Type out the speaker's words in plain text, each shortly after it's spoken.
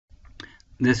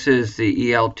This is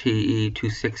the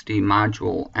ELTE260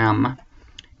 Module M,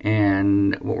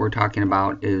 and what we're talking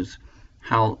about is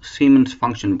how Siemens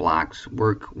function blocks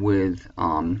work with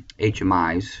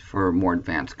HMIs for more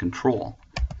advanced control.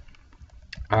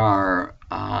 Our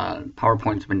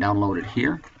PowerPoint's been downloaded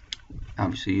here.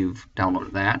 Obviously you've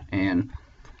downloaded that and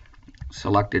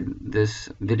selected this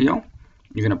video.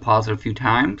 You're going to pause it a few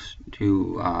times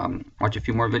to watch a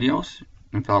few more videos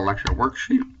and fill out a lecture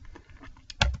worksheet,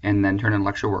 and then turn in a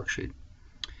lecture worksheet.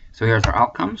 So here's our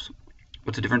outcomes.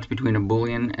 What's the difference between a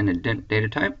Boolean and a data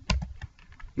type?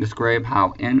 Describe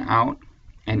how in, out,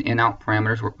 and in-out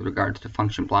parameters work with regards to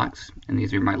function blocks. And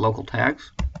these are my local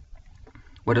tags.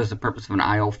 What is the purpose of an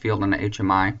I/O field on an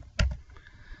HMI?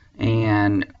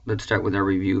 And let's start with our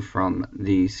review from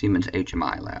the Siemens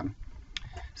HMI lab.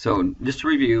 So just to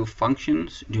review,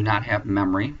 functions do not have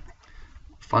memory.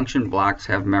 Function blocks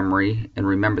have memory and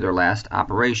remember their last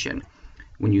operation.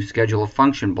 When you schedule a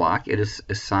function block, it is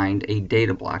assigned a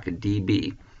data block, a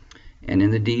DB. And in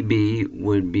the DB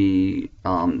would be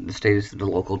the status of the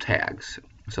local tags.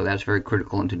 So that's very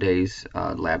critical in today's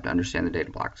lab to understand the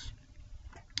data blocks.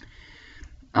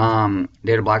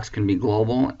 Data blocks can be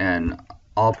global, and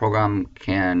all program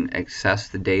can access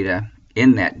the data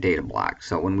in that data block.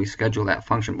 So when we schedule that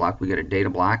function block, we get a data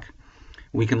block.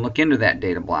 We can look into that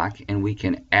data block and we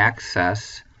can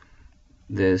access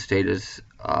the status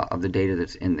of the data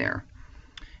that's in there.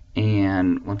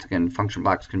 And once again, function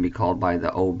blocks can be called by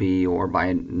the OB or by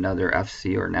another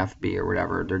FC or an FB or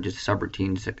whatever. They're just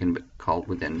subroutines that can be called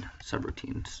within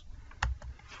subroutines.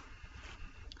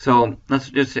 So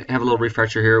let's just have a little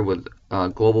refresher here with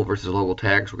global versus local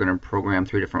tags. We're going to program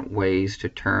 3 different ways to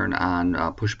turn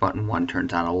on push button 1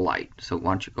 turns on a light. So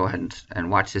why don't you go ahead and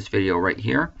watch this video right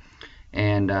here,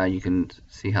 and you can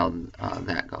see how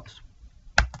that goes.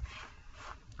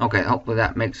 Okay, hopefully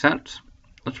that makes sense.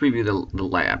 Let's review the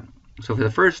lab. So for the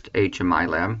first HMI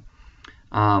lab,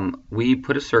 we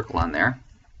put a circle on there,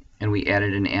 and we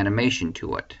added an animation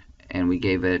to it, and we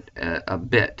gave it a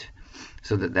bit,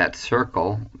 so that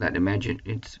circle,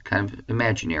 it's kind of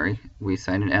imaginary. We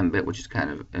assigned an M bit, which is kind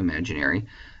of imaginary,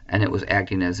 and it was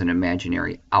acting as an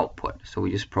imaginary output. So we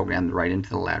just programmed right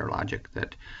into the ladder logic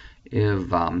that if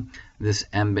this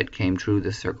M bit came true,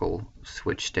 the circle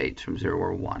switched states from 0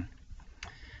 or 1.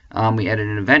 We added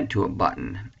an event to a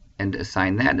button and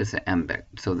assigned that as an M bit,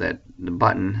 so that the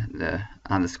button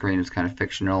on the screen is kind of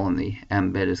fictional and the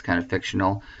M bit is kind of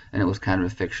fictional, and it was kind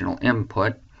of a fictional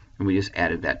input. And we just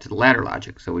added that to the ladder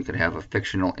logic, so we could have a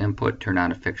fictional input turn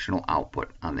on a fictional output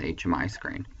on the HMI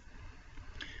screen.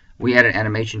 We added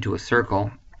animation to a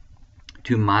circle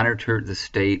to monitor the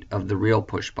state of the real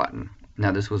push button.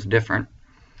 Now this was different.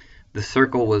 The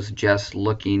circle was just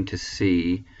looking to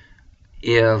see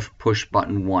if push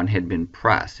button 1 had been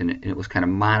pressed, and it was kind of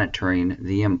monitoring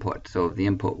the input. So if the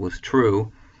input was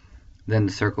true, then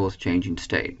the circle is changing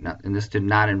state. And this did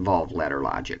not involve ladder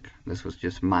logic. This was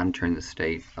just monitoring the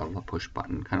state of a push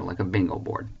button, kind of like a bingo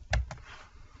board.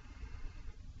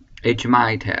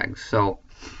 HMI tags. So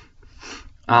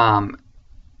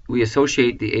we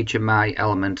associate the HMI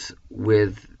elements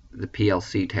with the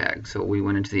PLC tags. So we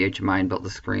went into the HMI and built the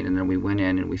screen, and then we went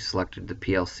in and we selected the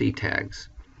PLC tags.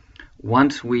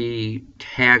 Once we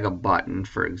tag a button,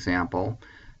 for example,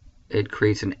 it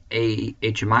creates an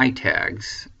HMI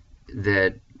tags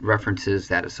that references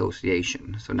that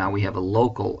association. So now we have a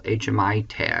local HMI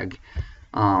tag,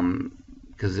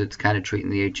 because it's kind of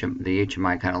treating the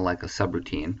HMI kind of like a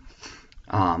subroutine.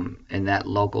 And that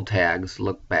local tags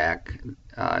look back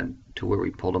to where we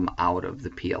pulled them out of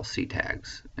the PLC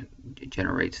tags. It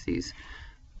generates these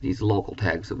local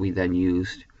tags that we then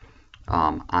used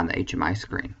on the HMI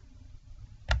screen.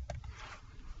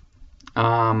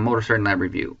 Motor starting lab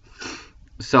review.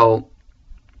 So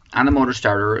on the motor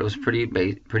starter, it was pretty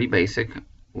basic.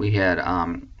 We had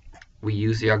we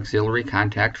used the auxiliary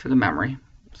contact for the memory,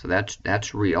 so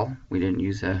that's real. We didn't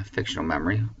use a fictional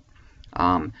memory.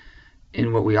 And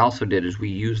what we also did is we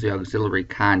used the auxiliary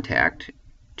contact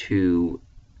to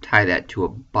tie that to a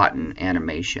button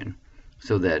animation,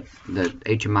 so that the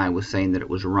HMI was saying that it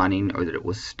was running or that it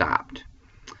was stopped.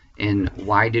 And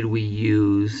why did we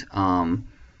use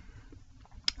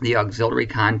the auxiliary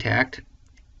contact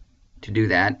to do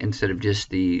that instead of just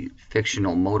the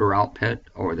fictional motor output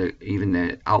or even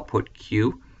the output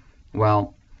cue?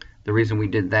 Well, the reason we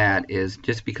did that is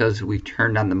just because we've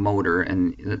turned on the motor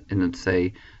and let's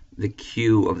say the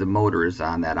cue of the motor is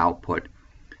on that output,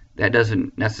 that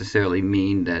doesn't necessarily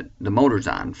mean that the motor's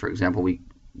on. For example, we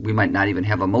might not even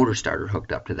have a motor starter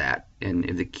hooked up to that, and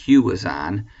if the cue is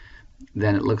on,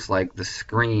 then it looks like the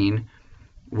screen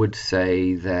would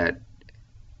say that,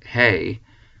 hey,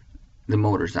 the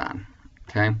motor's on.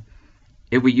 Okay.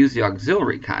 If we use the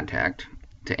auxiliary contact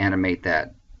to animate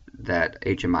that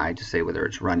HMI to say whether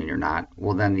it's running or not,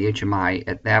 well then the HMI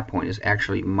at that point is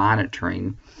actually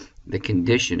monitoring the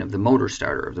condition of the motor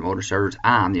starter. If the motor starter is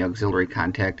on, the auxiliary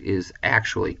contact is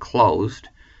actually closed,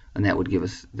 and that would give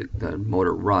us the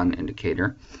motor run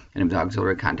indicator. And if the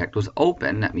auxiliary contact was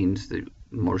open, that means the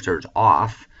motor starter is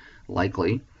off,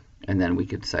 likely, and then we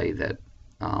could say that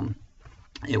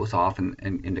it was off and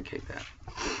indicate that.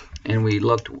 And we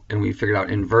looked and we figured out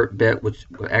invert bit, which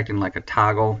was acting like a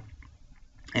toggle,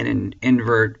 and in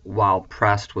invert while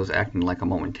pressed was acting like a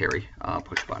momentary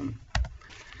push button.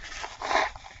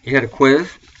 You had a quiz.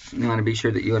 You want to be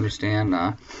sure that you understand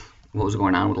what was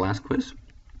going on with the last quiz.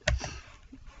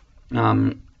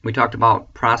 We talked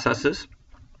about processes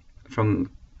from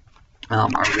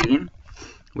our reading.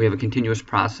 We have a continuous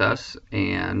process,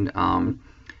 and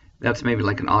that's maybe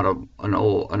like an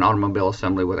automobile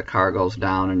assembly where the car goes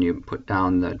down and you put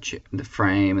down the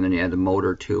frame, and then you add the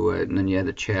motor to it, and then you add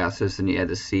the chassis, and you add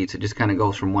the seats. It just kind of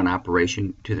goes from one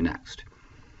operation to the next.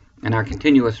 And our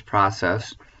continuous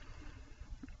process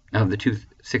of the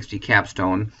 260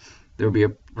 capstone, there will be a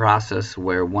process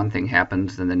where one thing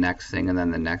happens, then the next thing, and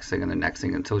then the next thing, and the next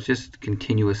thing. And so it's just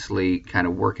continuously kind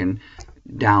of working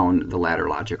down the ladder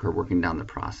logic or working down the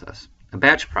process. A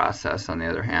batch process, on the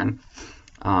other hand,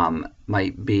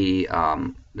 might be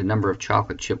the number of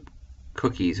chocolate chip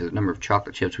cookies or the number of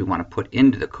chocolate chips we want to put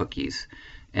into the cookies,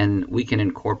 and we can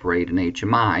incorporate an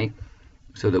HMI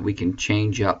so that we can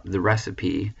change up the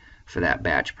recipe for that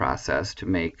batch process to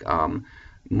make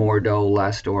more dough,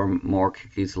 less dough, more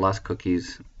cookies, less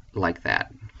cookies, like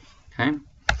that. Okay.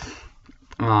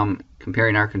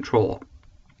 Comparing our control.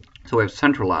 So we have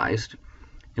centralized,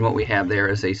 and what we have there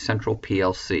is a central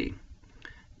PLC.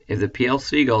 If the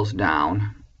PLC goes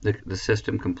down, the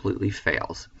system completely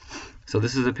fails. So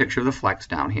this is a picture of the Flex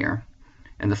down here,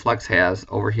 and the Flex has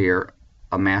over here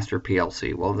a master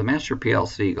PLC. Well, if the master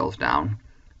PLC goes down,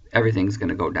 everything's going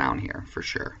to go down here for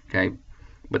sure. Okay,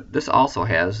 but this also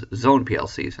has zone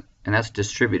PLCs, and that's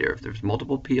distributor. If there's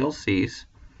multiple PLCs,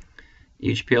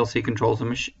 each PLC controls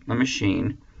a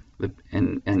machine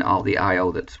and all the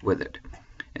I/O that's with it.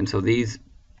 And so these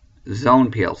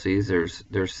zone PLCs,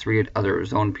 there's 3 other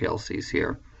zone PLCs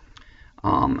here.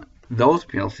 Those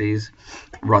PLCs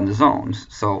run the zones.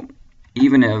 So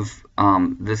even if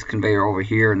this conveyor over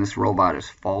here and this robot is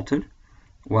faulted,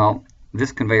 well,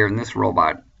 this conveyor and this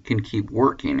robot can keep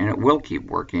working, and it will keep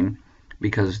working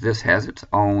because this has its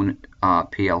own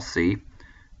PLC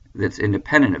that's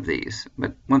independent of these.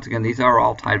 But once again, these are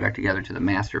all tied back together to the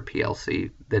master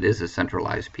PLC that is a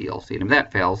centralized PLC. And if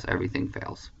that fails, everything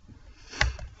fails.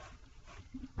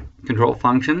 Control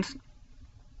functions.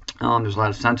 There's a lot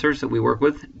of sensors that we work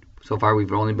with. So far,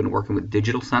 we've only been working with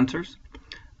digital sensors.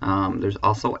 There's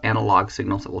also analog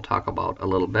signals that we'll talk about a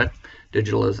little bit.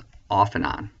 Digital is off and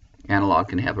on. Analog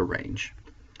can have a range.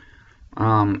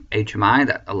 HMI,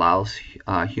 that allows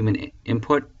human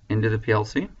input into the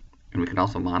PLC, and we can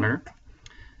also monitor.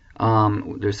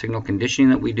 There's signal conditioning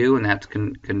that we do, and that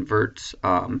converts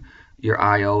your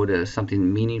I/O to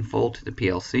something meaningful to the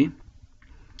PLC.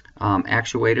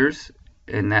 Actuators,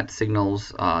 and that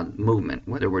signals movement,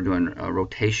 whether we're doing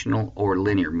rotational or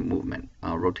linear movement.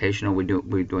 Rotational,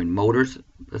 we're doing motors,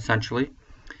 essentially.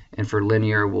 And for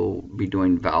linear, we'll be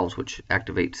doing valves which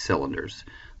activate cylinders.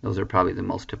 Those are probably the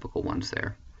most typical ones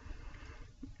there.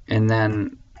 And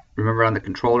then, remember on the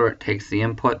controller, it takes the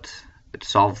inputs, it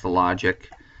solves the logic,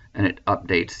 and it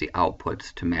updates the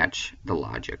outputs to match the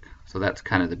logic. So that's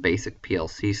kind of the basic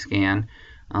PLC scan.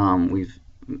 We've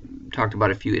talked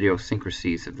about a few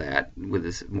idiosyncrasies of that with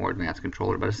this more advanced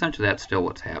controller, but essentially that's still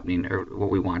what's happening, or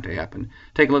what we want to happen.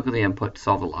 Take a look at the input,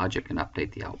 solve the logic, and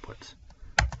update the outputs.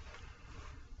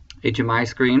 HMI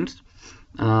screens.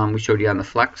 We showed you on the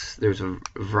Flex. There's a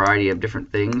variety of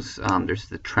different things. There's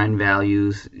the trend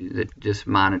values that just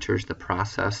monitors the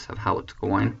process of how it's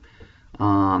going,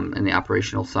 and the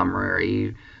operational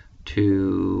summary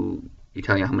to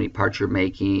tell you how many parts you're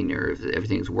making or if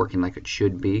everything's working like it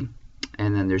should be.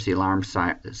 And then there's the alarm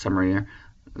summary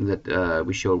that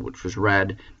we showed, which was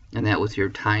red, and that was your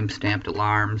time-stamped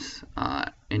alarms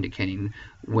indicating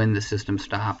when the system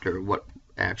stopped or what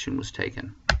action was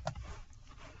taken.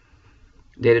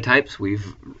 Data types,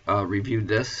 we've reviewed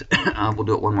this. We'll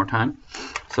do it one more time.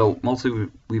 So mostly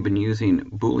we've been using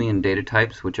Boolean data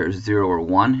types, which are 0 or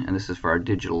 1, and this is for our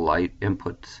digital light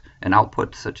inputs and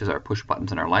outputs, such as our push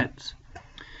buttons and our lights.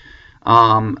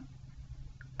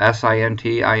 SINT,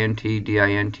 INT,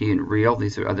 DINT, and real,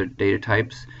 these are other data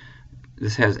types.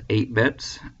 This has 8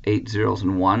 bits, 8 zeros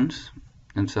and 1s,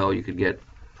 and so you could get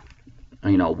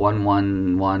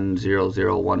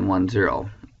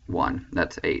 111001101,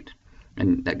 that's 8.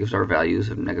 And that gives our values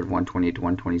of -128 to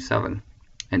 127.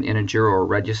 An integer or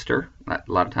register, a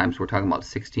lot of times we're talking about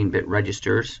 16-bit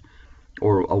registers,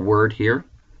 or a word here,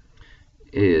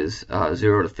 is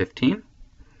 0 to 15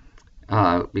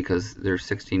 because there's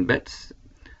 16 bits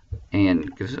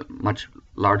and gives a much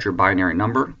larger binary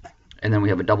number. And then we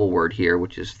have a double word here,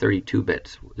 which is 32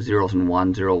 bits, zeros and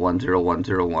ones, 0, 1, 0, 1,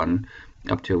 0, 1,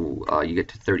 up to you get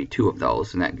to 32 of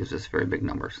those, and that gives us very big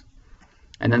numbers.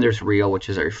 And then there's real, which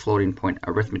is our floating point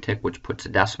arithmetic, which puts a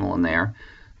decimal in there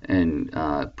and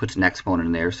puts an exponent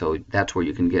in there, so that's where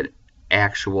you can get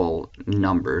actual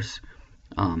numbers.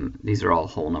 These are all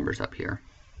whole numbers up here.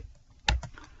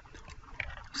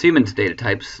 Siemens data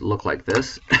types look like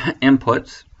this.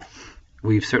 Inputs,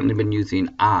 we've certainly been using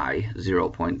I,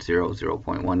 0.0,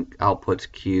 0.1,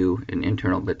 outputs Q, and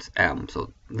internal bits M.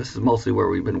 So this is mostly where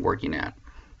we've been working at.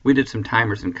 We did some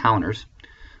timers and counters.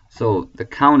 So the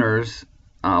counters,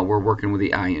 we're working with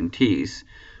the INTs.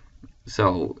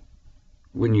 So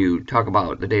when you talk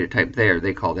about the data type there,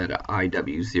 they call that a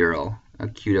IW0, a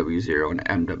QW0, and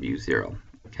an MW0.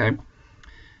 Okay?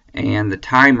 And the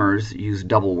timers use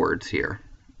double words here.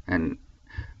 And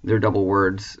their double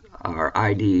words are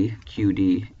ID,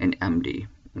 QD, and MD.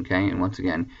 Okay? And once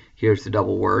again, here's the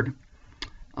double word.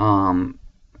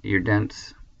 Your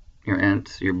dents, your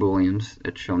ints, your booleans,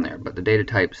 it's shown there. But the data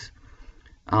types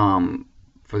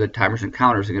for the timers and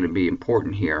counters are going to be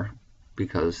important here,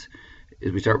 because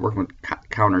as we start working with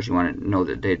counters, you want to know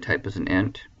that data type is an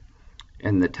int,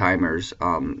 and the timers,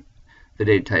 the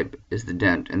data type is the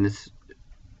dent, and this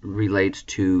relates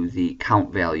to the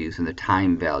count values and the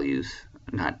time values,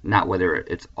 not whether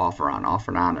it's off or on. Off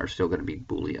and on are still going to be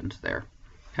booleans there.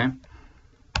 Okay.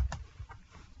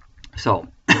 So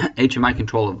HMI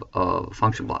control of a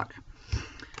function block.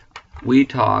 We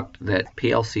talked that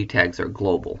PLC tags are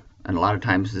global, and a lot of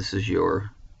times this is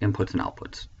your inputs and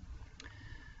outputs.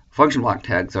 Function block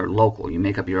tags are local. You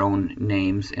make up your own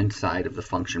names inside of the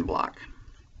function block,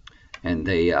 and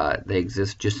they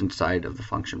exist just inside of the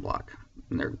function block.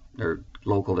 And they're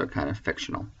local. They're kind of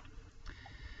fictional.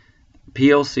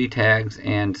 PLC tags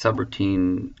and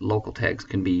subroutine local tags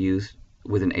can be used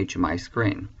with an HMI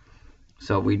screen.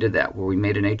 So we did that where we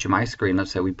made an HMI screen.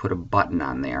 Let's say we put a button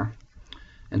on there,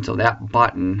 and so that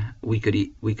button we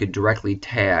could directly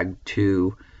tag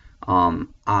to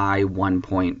I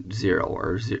 1.0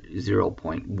 or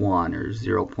 0.1 or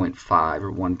 0.5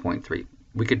 or 1.3.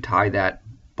 We could tie that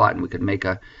button. We could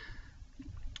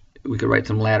write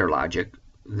some ladder logic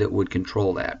that would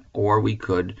control that, or we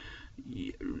could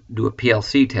do a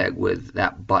PLC tag with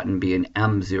that button being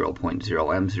M0.0,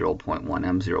 M0.1,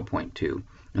 M0.2,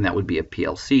 and that would be a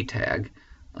PLC tag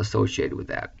associated with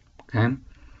that. Okay.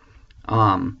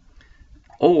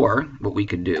 Or what we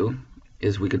could do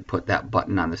is we could put that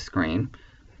button on the screen,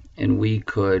 and we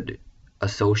could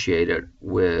associate it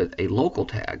with a local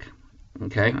tag.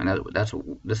 Okay, and that's what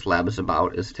this lab is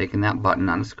about, is taking that button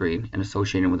on the screen and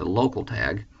associating it with a local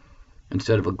tag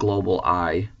instead of a global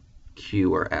I,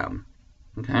 Q, or M.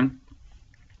 Okay,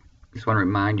 just want to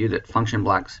remind you that function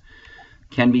blocks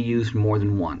can be used more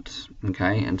than once.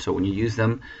 Okay, and so when you use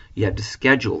them, you have to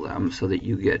schedule them so that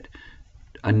you get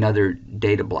another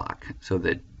data block, so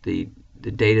that the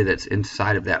data that's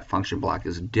inside of that function block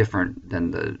is different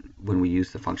than when we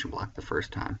use the function block the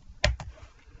first time.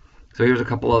 So here's a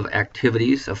couple of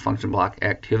activities, of function block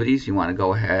activities. You want to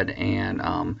go ahead and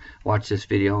watch this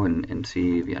video and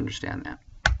see if you understand that.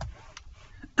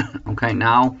 Okay,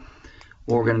 now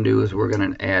what we're going to do is we're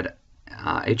going to add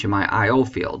HMI I/O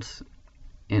fields.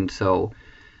 And so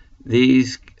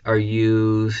these are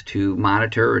used to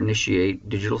monitor or initiate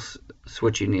digital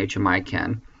switching. The HMI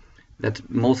can. That's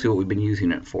mostly what we've been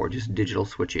using it for, just digital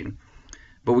switching.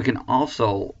 But we can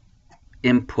also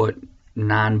input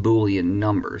non-Boolean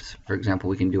numbers. For example,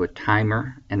 we can do a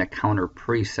timer and a counter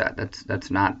preset.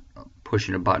 That's not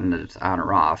pushing a button that it's on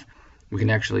or off. We can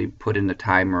actually put in the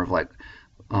timer of like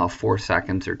 4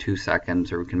 seconds or 2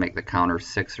 seconds, or we can make the counter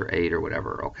 6 or 8 or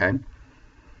whatever. Okay.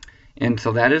 And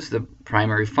so that is the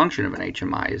primary function of an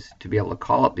HMI, is to be able to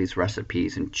call up these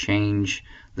recipes and change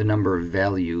the number of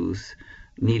values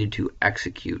needed to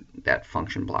execute that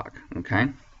function block. Okay.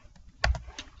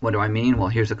 What do I mean? Well,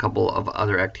 here's a couple of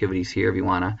other activities here if you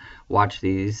want to watch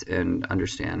these and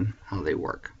understand how they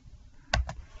work.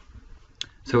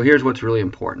 So here's what's really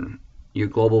important: your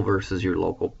global versus your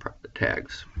local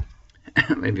tags.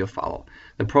 Maybe you'll follow.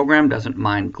 The program doesn't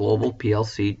mind global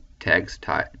PLC tags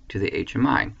tied to the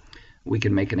HMI. We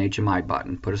can make an HMI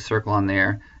button, put a circle on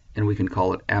there, and we can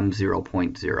call it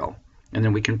M0.0. And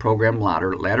then we can program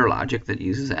ladder logic that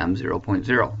uses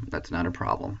M0.0. That's not a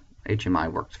problem.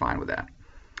 HMI works fine with that.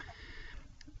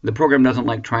 The program doesn't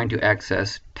like trying to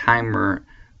access timer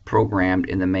programmed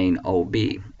in the main OB.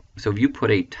 So if you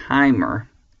put a timer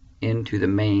into the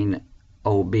main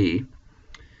OB,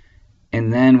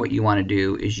 and then what you want to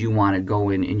do is you want to go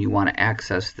in and you want to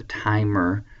access the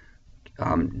timer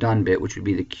done bit, which would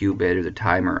be the Q bit, or the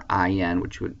timer IN,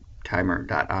 which would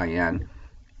timer.in.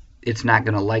 It's not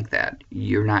going to like that.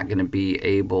 You're not going to be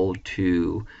able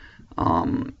to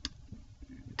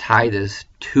tie this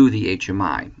to the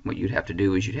HMI. What you'd have to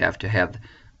do is you'd have to have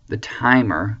the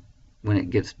timer, when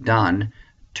it gets done,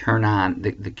 turn on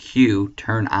the Q,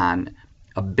 turn on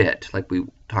a bit like we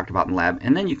talked about in lab,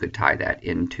 and then you could tie that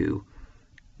into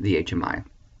the HMI.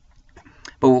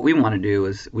 But what we want to do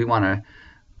is we want to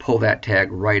pull that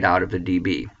tag right out of the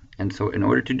DB. And so in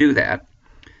order to do that,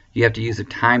 you have to use a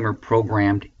timer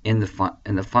programmed in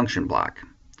the function block.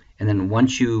 And then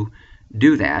once you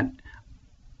do that,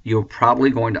 you're probably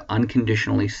going to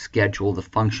unconditionally schedule the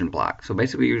function block. So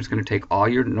basically you're just going to take all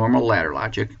your normal ladder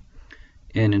logic,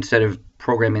 and instead of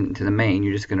programming it into the main,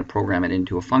 you're just going to program it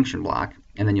into a function block,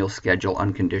 and then you'll schedule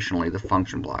unconditionally the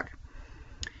function block.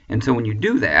 And so when you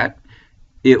do that,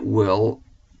 it will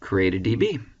create a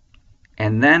DB.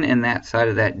 And then in that side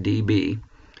of that DB,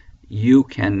 you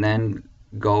can then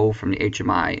go from the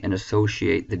HMI and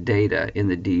associate the data in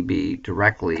the DB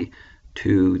directly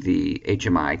to the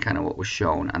HMI, kind of what was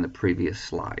shown on the previous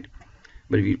slide.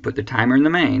 But if you put the timer in the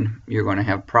main, you're going to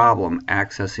have problem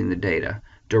accessing the data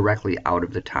directly out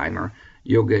of the timer.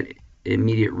 You'll get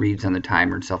immediate reads on the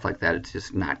timer and stuff like that. It's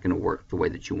just not going to work the way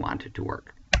that you want it to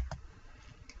work.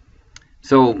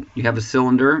 So you have a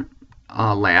cylinder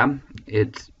lab.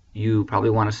 You probably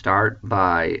want to start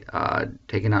by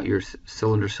taking out your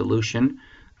cylinder solution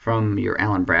from your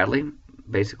Allen Bradley.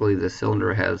 Basically, the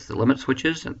cylinder has the limit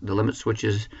switches. The limit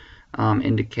switches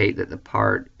indicate that the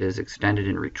part is extended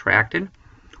and retracted.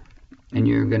 And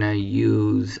you're going to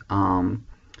use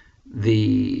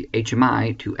the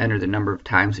HMI to enter the number of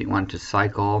times that you want to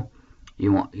cycle.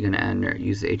 You're going to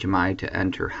use the HMI to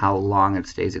enter how long it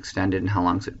stays extended and how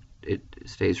long it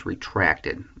stays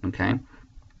retracted. Okay.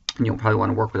 And you'll probably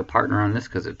want to work with a partner on this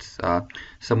because it's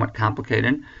somewhat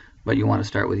complicated, but you want to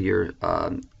start with your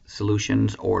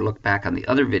solutions or look back on the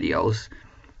other videos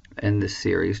in this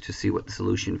series to see what the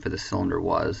solution for the cylinder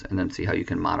was, and then see how you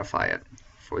can modify it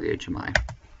for the HMI.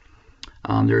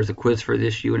 There's a quiz for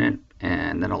this unit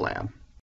and then a lab.